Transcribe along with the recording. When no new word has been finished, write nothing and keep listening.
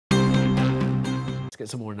get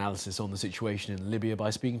some more analysis on the situation in Libya by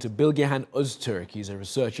speaking to Bilgehan Ozturk. He's a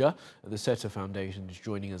researcher at the SETA Foundation. He's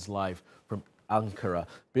joining us live from Ankara.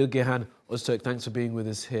 Bilgehan Ozturk, thanks for being with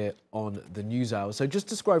us here on the News Hour. So just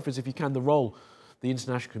describe for us, if you can, the role the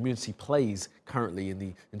international community plays currently in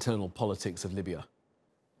the internal politics of Libya.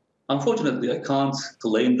 Unfortunately, I can't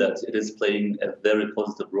claim that it is playing a very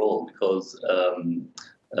positive role because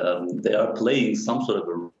they are playing some sort of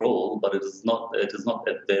a role, but it is not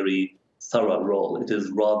a very thorough role. It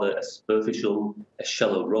is rather a superficial, a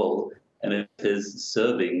shallow role, and it is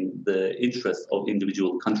serving the interests of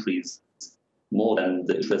individual countries more than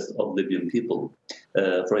the interests of Libyan people.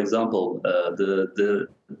 For example, the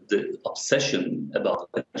obsession about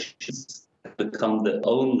elections has become the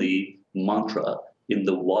only mantra in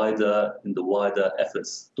the wider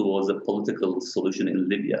efforts towards a political solution in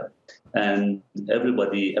Libya, and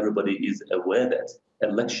everybody is aware that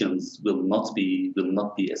elections will not be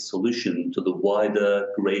a solution to the wider,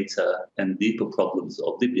 greater, and deeper problems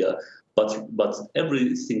of Libya. But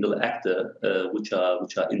every single actor which are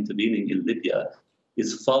intervening in Libya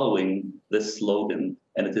is following this slogan,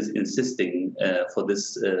 and it is insisting for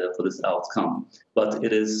this outcome. But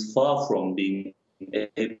it is far from being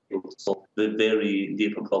able to solve the very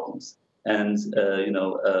deeper problems. And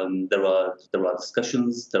there are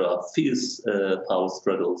discussions, there are fierce power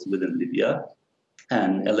struggles within Libya,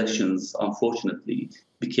 and elections, unfortunately,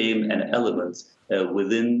 became an element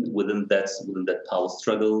within that power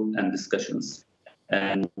struggle and discussions.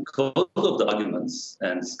 And because of the arguments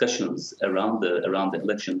and discussions around the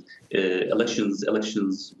election,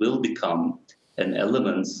 elections will become an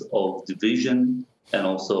element of division and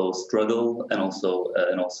also struggle and also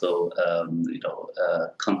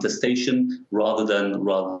contestation rather than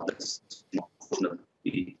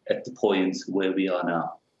unfortunately at the point where we are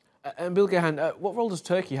now. And Bilgehan, what role does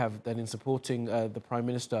Turkey have then in supporting the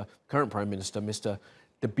current Prime Minister, Mr.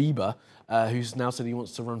 Dbeibeh, who's now said he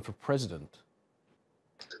wants to run for president?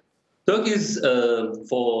 Turkey is,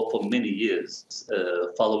 for many years,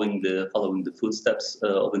 following the footsteps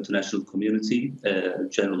of international community.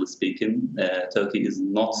 Generally speaking, Turkey is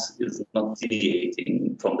not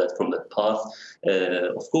deviating from that path.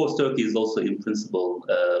 Of course, Turkey is also, in principle,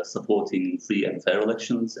 supporting free and fair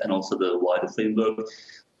elections and also the wider framework.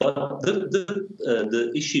 But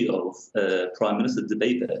the issue of Prime Minister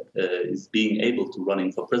Dbeibeh is being able to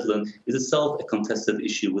run for president is itself a contested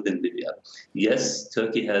issue within Libya. Yes,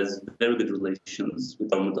 Turkey has very good relations with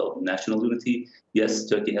the government of national unity. Yes,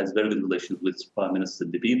 Turkey has very good relations with Prime Minister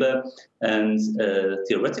Dbeibeh. And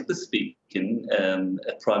theoretically speaking,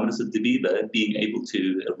 Prime Minister Dbeibeh being able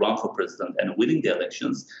to run for president and winning the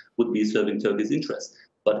elections would be serving Turkey's interests.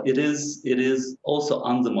 But it is also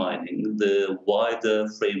undermining the wider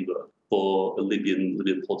framework for a Libyan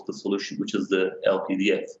political solution, which is the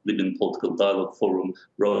LPDF, Libyan Political Dialogue Forum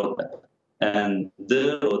roadmap. And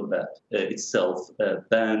the roadmap itself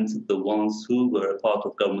banned the ones who were a part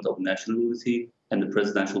of government of national unity and the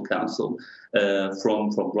Presidential Council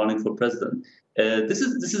from running for president. This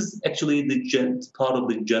is actually part of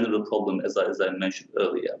the general problem, as I mentioned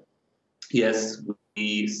earlier. Yes,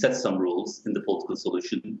 we set some rules in the political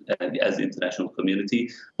solution as the international community,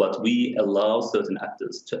 but we allow certain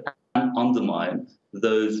actors to undermine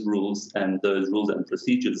those rules and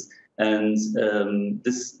procedures. And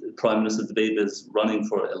this Prime Minister Dbeibeh's running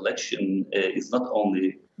for election is not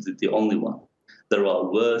only the only one. There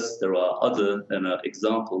are other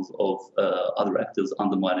examples of other actors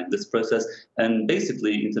undermining this process, and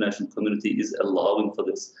basically international community is allowing for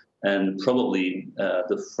this. And probably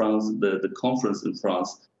the conference in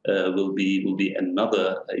France will be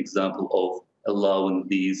another example of allowing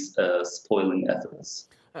these spoiling efforts.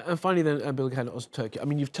 And finally then, Bilgehan Ozturk, I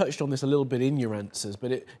mean, you've touched on this a little bit in your answers,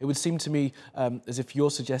 but it would seem to me as if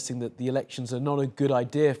you're suggesting that the elections are not a good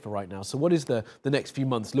idea for right now. So what is the next few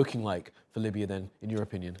months looking like for Libya then, in your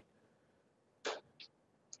opinion?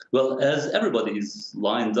 Well, as everybody is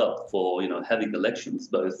lined up for having elections,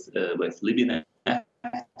 both Libyan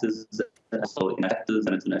actors and also actors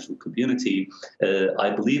and international community, I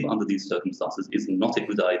believe under these circumstances is not a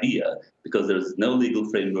good idea because there is no legal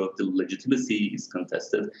framework, the legitimacy is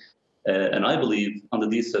contested, and I believe under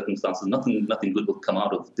these circumstances nothing good will come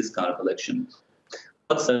out of this kind of election.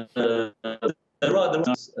 But there are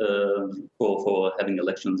reasons for having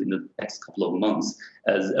elections in the next couple of months,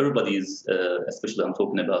 as everybody is, especially I'm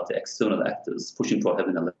talking about the external actors, pushing for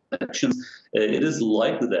having elections. It is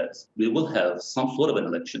likely that we will have some sort of an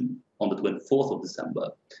election on the 24th of December,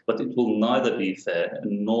 but it will neither be fair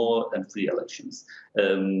nor free elections.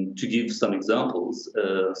 To give some examples,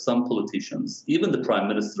 some politicians, even the Prime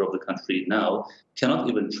Minister of the country now, cannot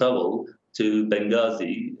even travel to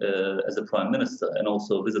Benghazi as a prime minister and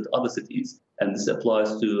also visit other cities. And this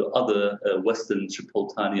applies to other Western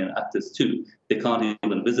Tripolitanian actors too. They can't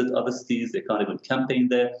even visit other cities, they can't even campaign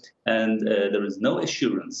there. And there is no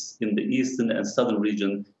assurance in the eastern and southern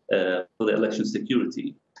region for the election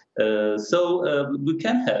security. So we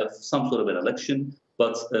can have some sort of an election,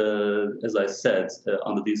 but as I said,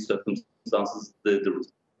 under these circumstances,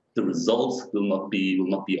 the results will not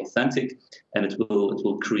be authentic, and it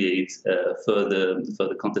will create further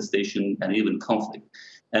contestation and even conflict.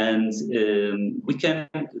 And we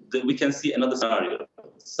can see another scenario,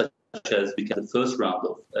 such as we can the first round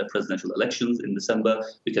of presidential elections in December.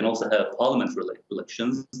 We can also have parliamentary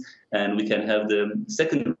elections, and we can have the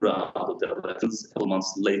second round of the elections a couple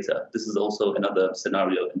months later. This is also another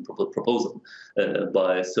scenario and proposal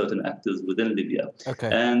by certain actors within Libya. Okay.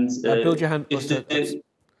 And Bilgehan Ozturk,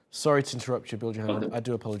 sorry to interrupt you, Bilgehan. Okay. I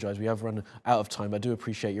do apologise. We have run out of time. I do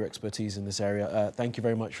appreciate your expertise in this area. Thank you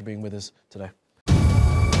very much for being with us today.